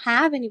like, I don't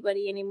have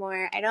anybody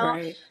anymore. I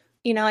don't,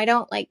 I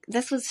don't, like,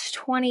 this was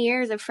 20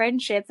 years of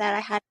friendship that I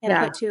had to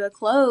put to a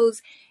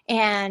close.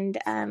 And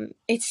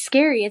it's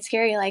scary. It's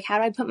scary. Like, how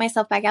do I put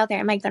myself back out there?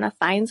 Am I going to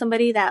find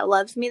somebody that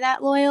loves me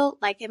that loyal?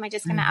 Like, am I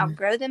just going to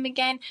outgrow them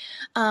again?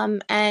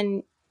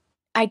 And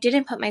I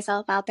didn't put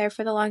myself out there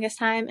for the longest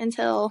time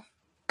until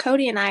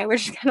Cody and I were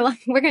just kind of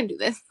like, we're going to do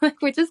this.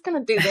 Like, we're just going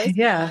to do this.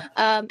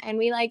 And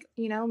we, like,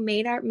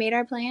 made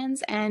our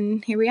plans,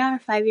 and here we are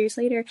 5 years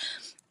later.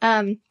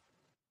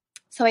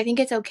 So I think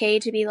it's okay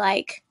to be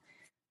like,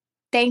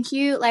 thank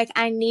you. Like,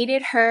 I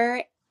needed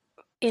her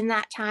in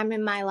that time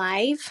in my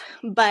life,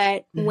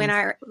 but when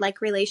our like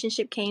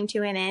relationship came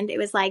to an end, it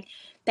was like,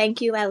 thank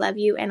you, I love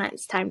you, and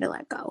it's time to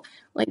let go.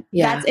 Like,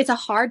 it's a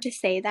hard to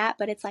say that,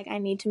 but it's like, I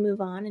need to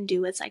move on and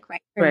do what's like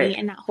right for me,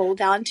 and not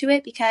hold on to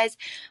it, because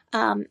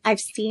I've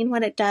seen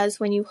what it does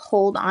when you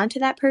hold on to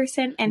that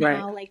person, and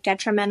how like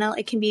detrimental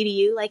it can be to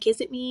you. Like,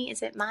 is it me?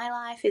 Is it my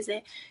life? Is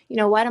it,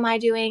 what am I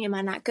doing? Am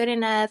I not good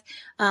enough?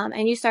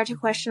 And you start to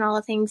question all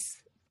the things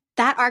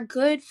that are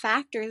good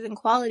factors and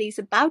qualities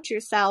about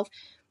yourself,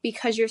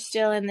 because you're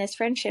still in this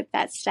friendship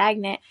that's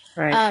stagnant.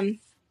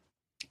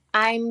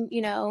 I'm,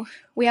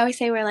 we always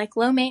say we're like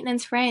low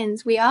maintenance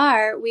friends. We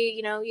are.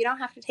 You don't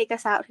have to take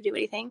us out to do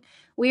anything.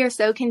 We are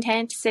so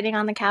content sitting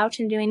on the couch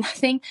and doing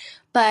nothing.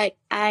 But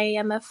I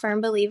am a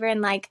firm believer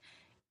in, like,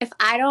 if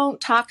I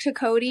don't talk to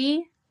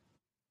Cody,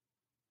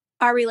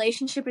 our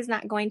relationship is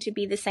not going to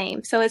be the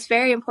same. So it's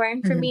very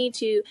important for me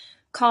to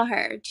call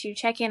her, to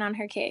check in on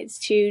her kids,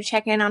 to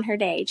check in on her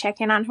day, check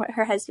in on what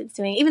her husband's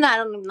doing, even though I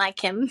don't even like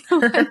him.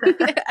 I'm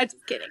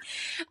just kidding.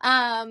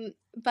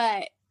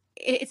 But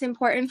it's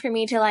important for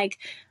me to like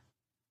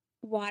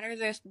water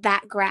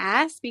that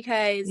grass,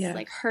 because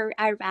like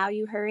I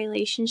value her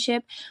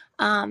relationship.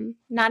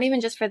 Not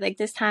even just for like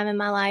this time in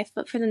my life,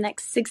 but for the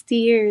next 60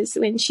 years,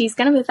 when she's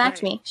going to move back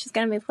to me, she's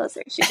going to move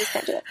closer. She's just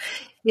going to do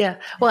it.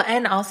 Well,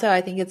 and also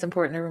I think it's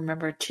important to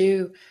remember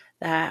too,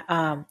 that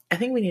I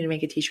think we need to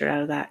make a t-shirt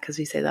out of that, because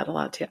we say that a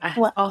lot too. I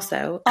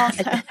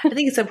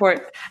think it's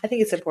important.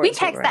 We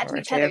text that to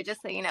each other,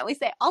 just so you know. We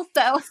say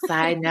also.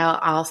 Side note,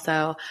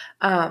 also.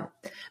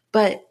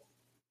 But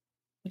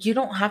you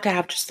don't have to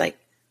have just like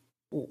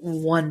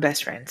one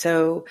best friend.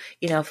 So,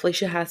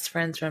 Felicia has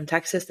friends from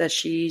Texas that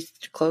she's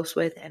close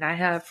with, and I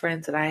have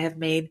friends that I have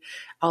made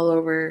all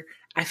over.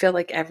 I feel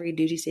like every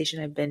duty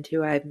station I've been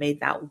to, I've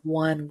made that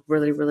one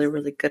really, really,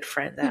 really good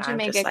friend that I'm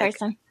just like,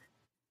 Carson?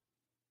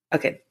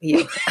 Okay,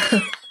 yeah.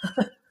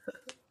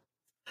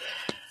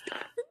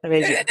 I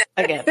made you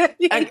again.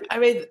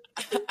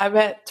 I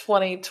meant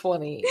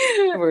 2020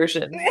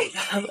 version.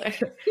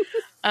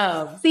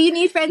 So you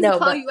need friends to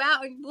call you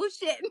out and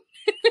bullshit.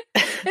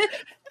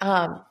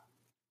 Well,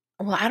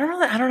 I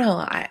don't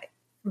know.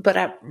 But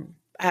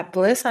at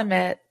Bliss, I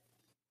met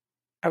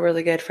a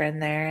really good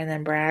friend there, and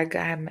then Bragg.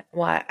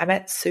 I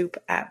met Soup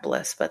at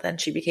Bliss, but then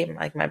she became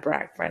like my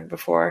Bragg friend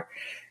before.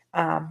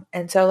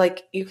 And so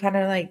like you kind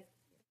of like.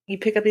 You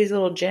pick up these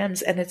little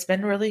gems, and it's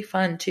been really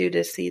fun too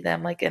to see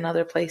them like in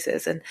other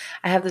places. And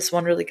I have this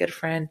one really good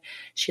friend.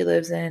 She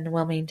lives in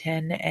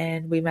Wilmington,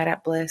 and we met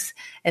at Bliss,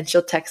 and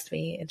she'll text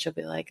me and she'll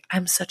be like,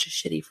 I'm such a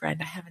shitty friend.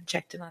 I haven't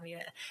checked in on you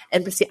yet.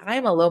 And but see, I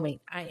am a low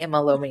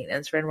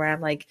maintenance friend, where I'm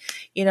like,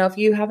 if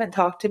you haven't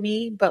talked to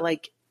me, but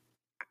like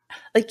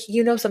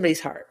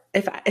somebody's heart.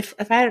 If I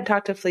hadn't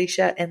talked to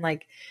Felicia in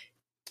like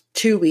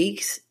 2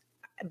 weeks,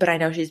 but I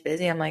know she's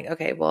busy, I'm like,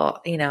 okay,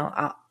 well,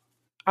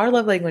 our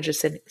love language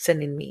is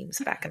sending memes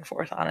back and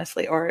forth,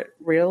 honestly, or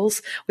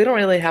reels. We don't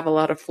really have a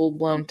lot of full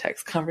blown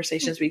text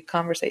conversations. We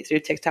conversate through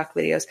TikTok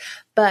videos,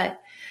 but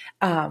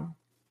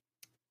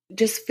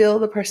just feel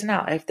the person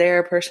out. If they're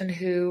a person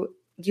who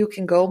you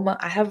can go,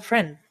 I have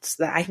friends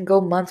that I can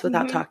go months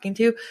without talking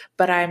to,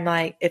 but I'm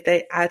like,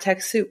 I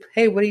text Soup,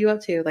 hey, what are you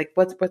up to? Like,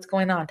 what's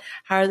going on?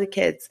 How are the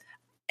kids?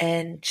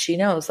 And she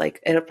knows,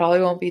 like, it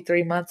probably won't be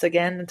 3 months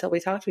again until we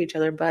talk to each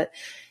other, but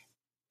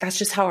that's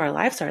just how our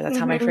lives are. That's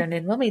how my friend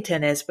in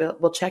Wilmington is.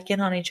 We'll check in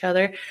on each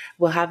other.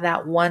 We'll have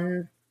that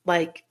one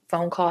like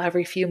phone call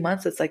every few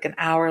months. It's like an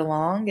hour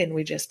long and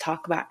we just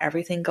talk about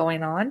everything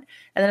going on.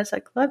 And then it's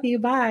like, love you.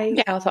 Bye.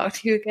 Yeah. I'll talk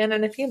to you again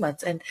in a few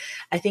months. And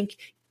I think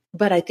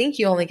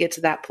you only get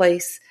to that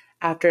place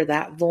after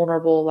that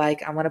vulnerable,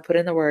 like, I'm going to put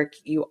in the work.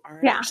 You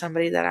are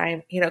somebody that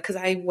I'm, cause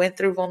I went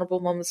through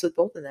vulnerable moments with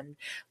both of them.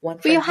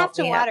 But you have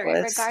to water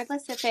it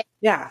regardless if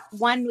it's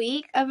 1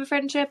 week of a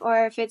friendship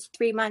or if it's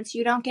 3 months.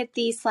 You don't get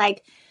these,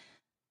 like,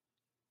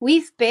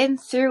 we've been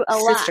through a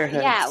lot.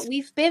 Yeah,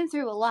 we've been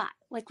through a lot.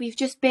 Like, we've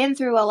just been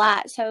through a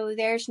lot. So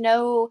there's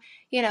no,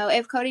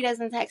 if Cody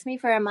doesn't text me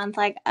for a month,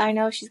 like, I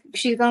know she's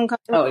going to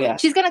call. Oh, yeah.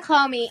 She's going to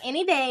call me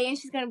any day and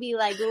she's going to be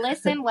like,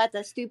 listen, what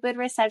the stupid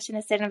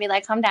receptionist did, and be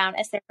like, calm down.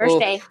 It's their first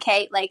day.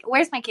 Kate, like,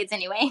 where's my kids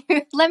anyway?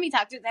 Let me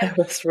talk to them. I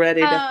was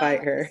ready to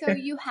fight her. So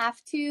you have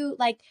to,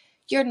 like,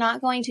 you're not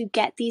going to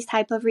get these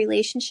type of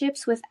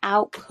relationships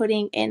without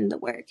putting in the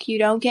work. You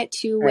don't get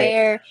to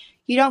where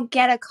you don't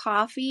get a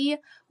coffee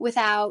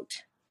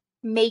without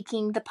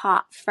making the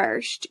pot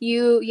first.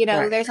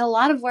 There's a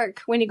lot of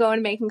work when you go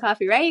into making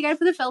coffee, right? You got to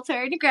put the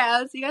filter in the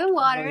grounds, you got to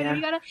water, and then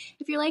you got to,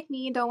 if you're like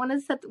me and don't want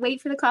to wait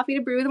for the coffee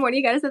to brew in the morning,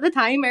 you got to set the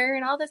timer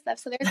and all this stuff.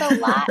 So there's a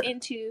lot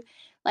into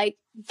like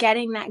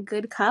getting that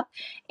good cup,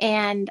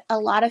 and a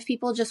lot of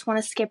people just want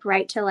to skip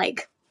right to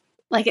like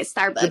at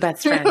Starbucks. The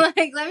best friend.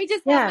 Like, let me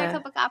just have my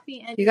cup of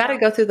coffee. And you got to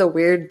go through the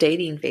weird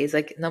dating phase.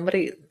 Like,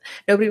 nobody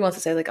wants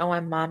to say, like, oh,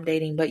 I'm mom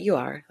dating, but you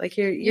are. Like,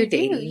 you're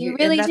dating. You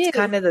really do. That's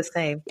kind of the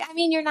same. I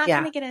mean, you're not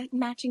going to get a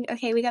matching.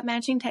 Okay, we got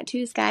matching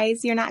tattoos,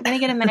 guys. You're not going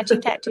to get a matching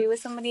tattoo with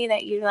somebody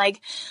that you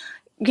like,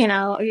 you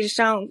just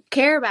don't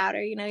care about,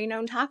 or, you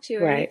don't talk to,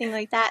 or anything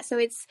like that. So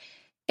it's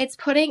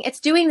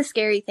doing the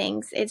scary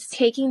things. It's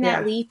taking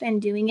that leap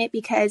and doing it,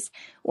 because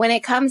when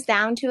it comes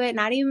down to it,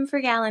 not even for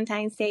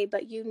Valentine's Day,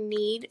 but you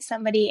need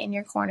somebody in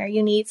your corner.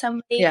 You need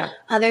somebody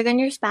other than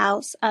your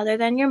spouse, other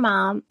than your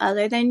mom,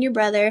 other than your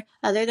brother,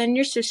 other than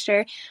your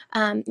sister,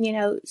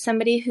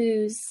 somebody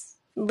who's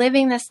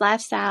living this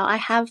lifestyle. I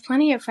have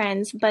plenty of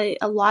friends, but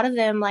a lot of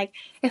them, like,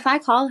 if I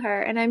call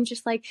her and I'm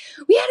just like,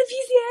 we had a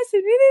PCS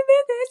and we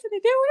did this and they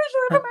didn't want to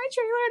show up in my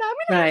trailer and I'm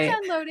going to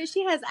have to unload it.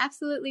 She has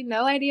absolutely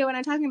no idea what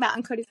I'm talking about.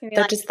 And Cody's going to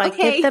be like, just like,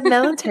 okay. Get the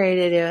military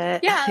to do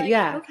it.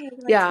 Okay.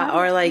 Like,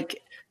 or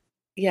like,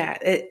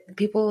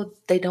 people,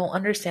 they don't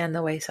understand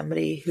the way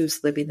somebody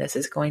who's living this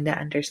is going to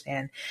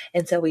understand.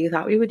 And so we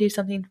thought we would do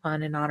something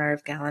fun in honor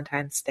of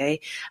Valentine's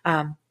Day.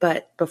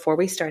 But before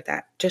we start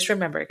that, just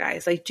remember,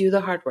 guys, like, do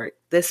the hard work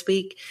this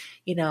week.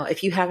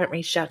 If you haven't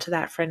reached out to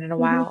that friend in a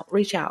while,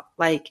 reach out.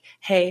 Like,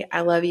 hey,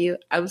 I love you.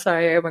 I'm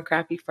sorry I'm a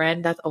crappy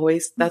friend. That's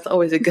always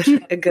a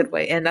good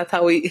way. And that's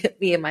how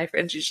me and my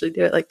friends usually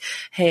do it. Like,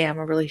 hey, I'm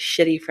a really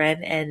shitty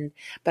friend,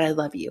 but I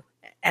love you.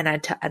 And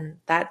and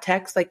that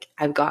text, like,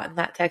 I've gotten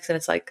that text and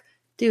it's like,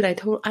 dude,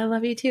 I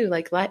love you too.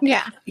 Like,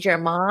 you're a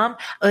mom.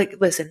 Like,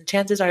 listen,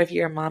 chances are if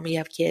you're a mom, you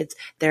have kids,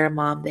 they're a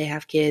mom, they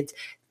have kids.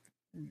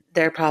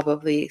 They're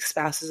probably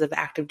spouses of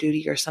active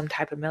duty or some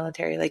type of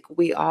military. Like,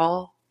 we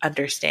all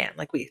understand.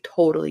 Like, we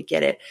totally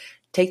get it.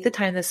 Take the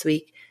time this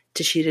week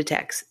to shoot a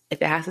text.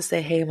 If it has to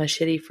say, hey, I'm a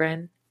shitty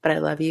friend, but I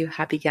love you.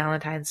 Happy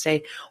Valentine's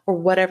Day, or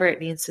whatever it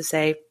needs to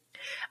say.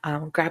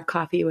 Grab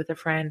coffee with a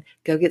friend,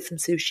 go get some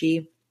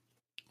sushi,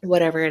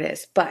 whatever it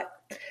is. But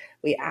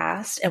we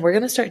asked, and we're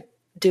going to start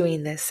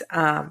doing this.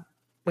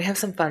 We have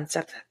some fun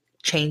stuff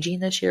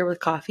changing this year with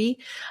coffee,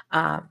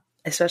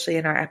 especially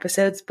in our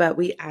episodes, but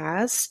we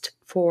asked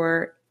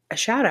for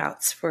shout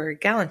outs for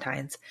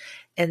Galentine's.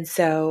 And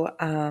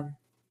so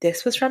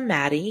this was from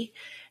Maddie,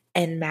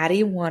 and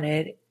Maddie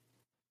wanted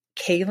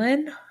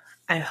Kaylin.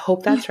 I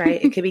hope that's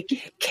right. It could be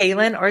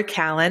Kaylin or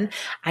Callan.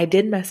 I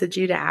did message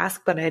you to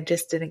ask, but I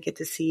just didn't get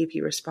to see if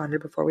you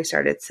responded before we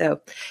started.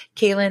 So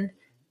Kaylin,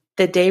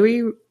 the day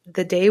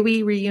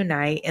we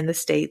reunite in the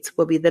States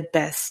will be the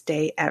best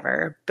day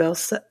ever.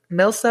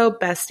 Milso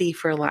bestie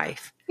for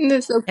life.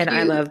 That's so cute. And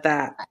I love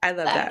that. I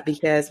love that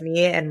because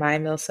me and my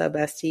Milso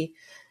bestie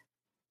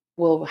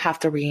will have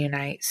to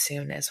reunite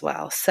soon as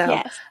well. So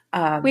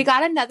yes. We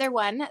got another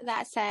one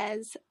that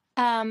says,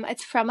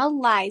 it's from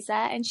Eliza,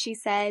 and she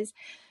says,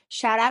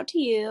 shout out to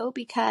you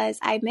because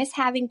I miss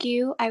having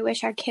you. I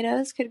wish our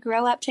kiddos could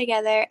grow up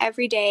together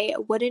every day.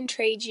 Wouldn't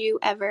trade you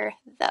ever,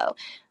 though.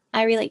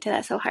 I relate to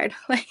that so hard.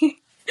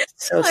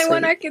 So I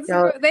want our kids to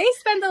grow. They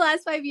spent the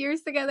last 5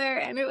 years together,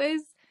 and it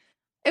was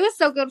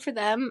so good for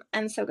them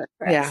and so good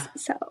for us.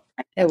 So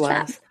it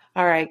was.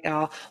 All right,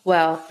 y'all.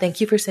 Well,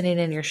 thank you for sending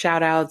in your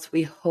shout outs.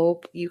 We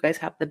hope you guys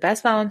have the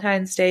best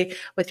Valentine's Day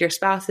with your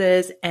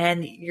spouses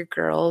and your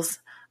girls.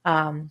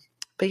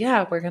 But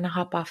yeah, we're going to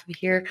hop off of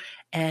here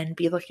and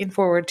be looking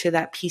forward to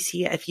that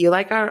PCS. If you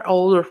like our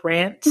old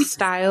rant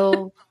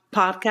style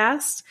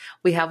podcast,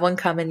 we have one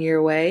coming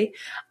your way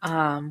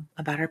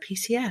about our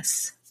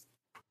PCS.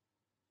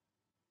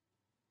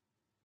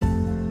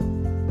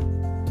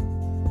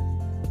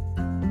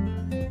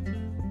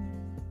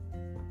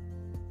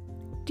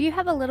 Do you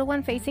have a little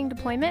one facing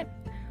deployment?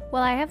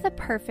 Well, I have the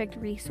perfect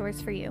resource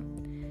for you.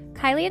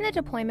 Kylie and the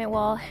Deployment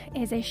Wall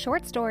is a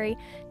short story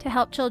to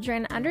help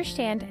children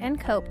understand and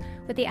cope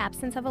with the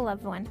absence of a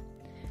loved one.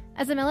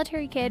 As a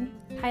military kid,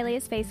 Kylie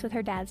is faced with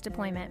her dad's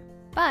deployment.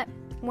 But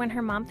when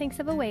her mom thinks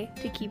of a way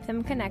to keep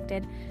them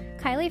connected,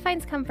 Kylie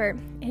finds comfort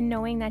in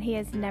knowing that he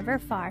is never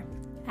far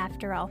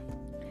after all.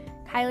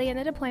 Kylie and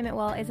the Deployment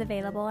Wall is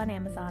available on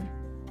Amazon.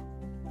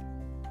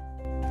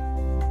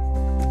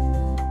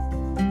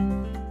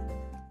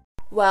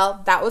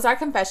 Well, that was our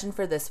confession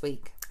for this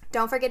week.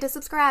 Don't forget to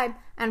subscribe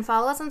and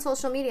follow us on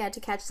social media to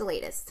catch the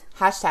latest.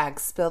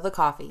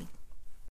 #SpillTheCoffee.